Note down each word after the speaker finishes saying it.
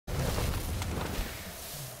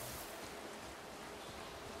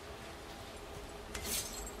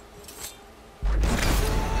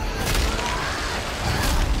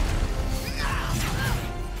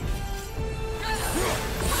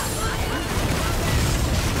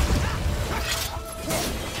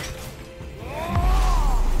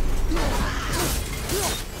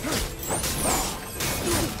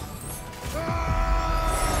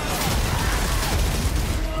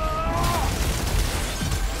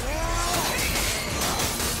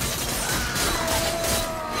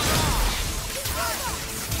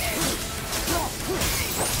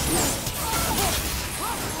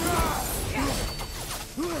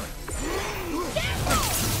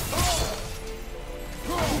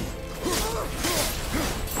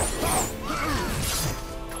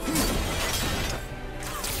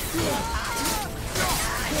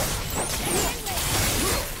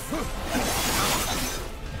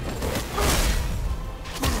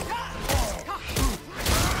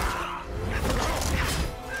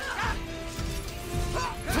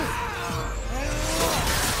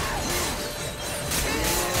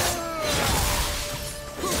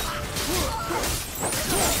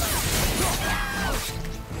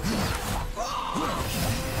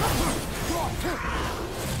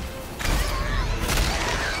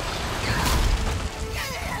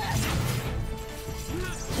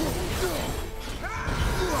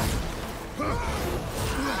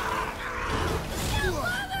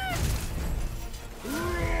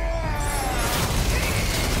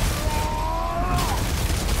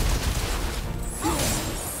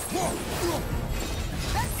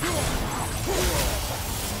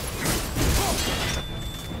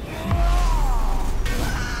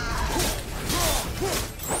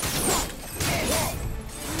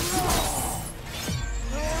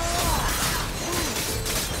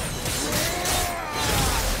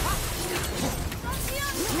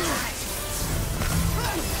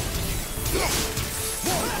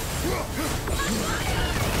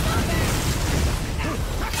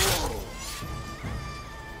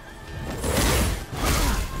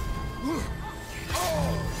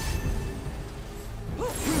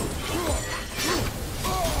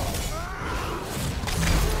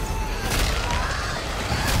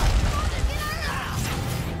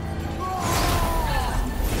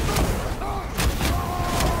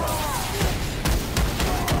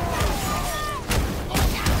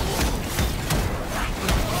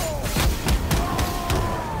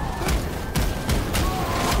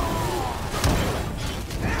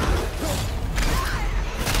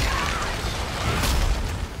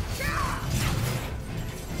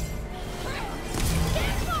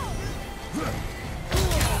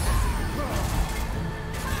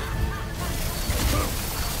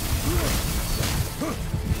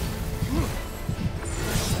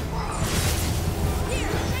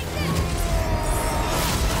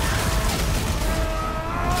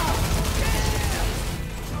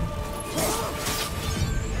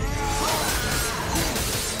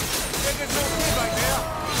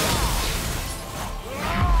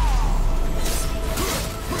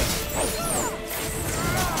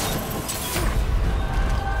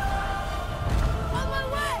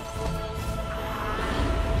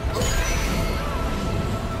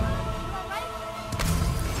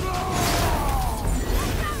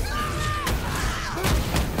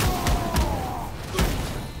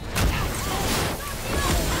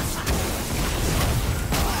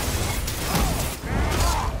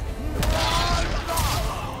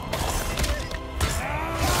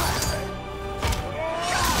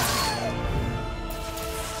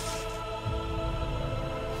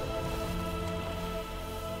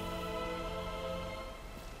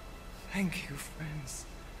Thank you, friends.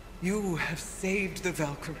 You have saved the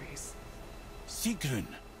Valkyries. Sigrun,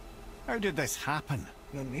 how did this happen?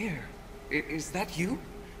 Mimir, is that you?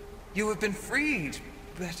 You have been freed,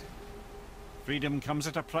 but... Freedom comes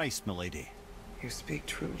at a price, milady. You speak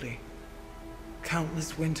truly.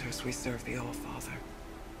 Countless winters we serve the All-Father.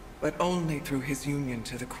 But only through his union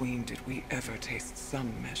to the Queen did we ever taste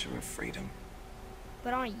some measure of freedom.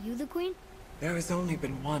 But aren't you the queen? There has only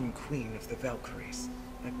been one Queen of the Valkyries,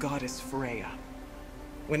 the goddess Freya.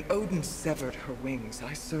 When Odin severed her wings,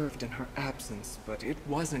 I served in her absence, but it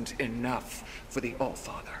wasn't enough for the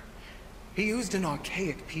All-Father. He used an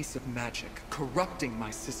archaic piece of magic, corrupting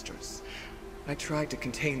my sisters. I tried to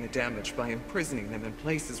contain the damage by imprisoning them in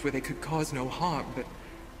places where they could cause no harm, but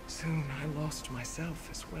soon I lost myself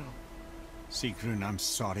as well. Sigrun, I'm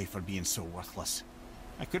sorry for being so worthless.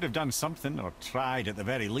 I could have done something, or tried at the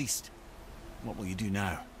very least. What will you do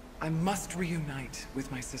now? I must reunite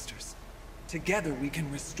with my sisters. Together we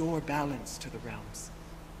can restore balance to the realms.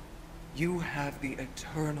 You have the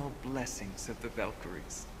eternal blessings of the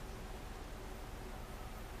Valkyries.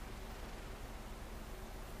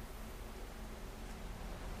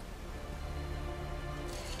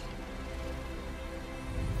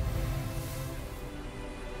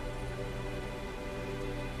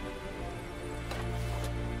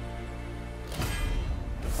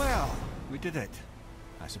 Well, we did it,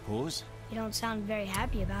 I suppose. You don't sound very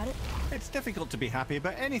happy about it. It's difficult to be happy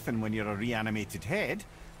about anything when you're a reanimated head.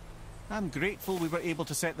 I'm grateful we were able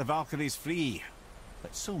to set the Valkyries free.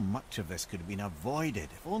 But so much of this could have been avoided,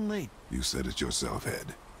 if only... You said it yourself,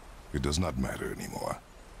 Head. It does not matter anymore.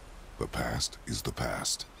 The past is the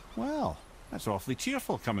past. Well, that's awfully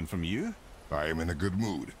cheerful coming from you. I am in a good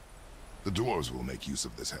mood. The dwarves will make use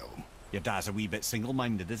of this helm. Your dad's a wee bit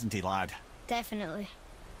single-minded, isn't he, lad? Definitely.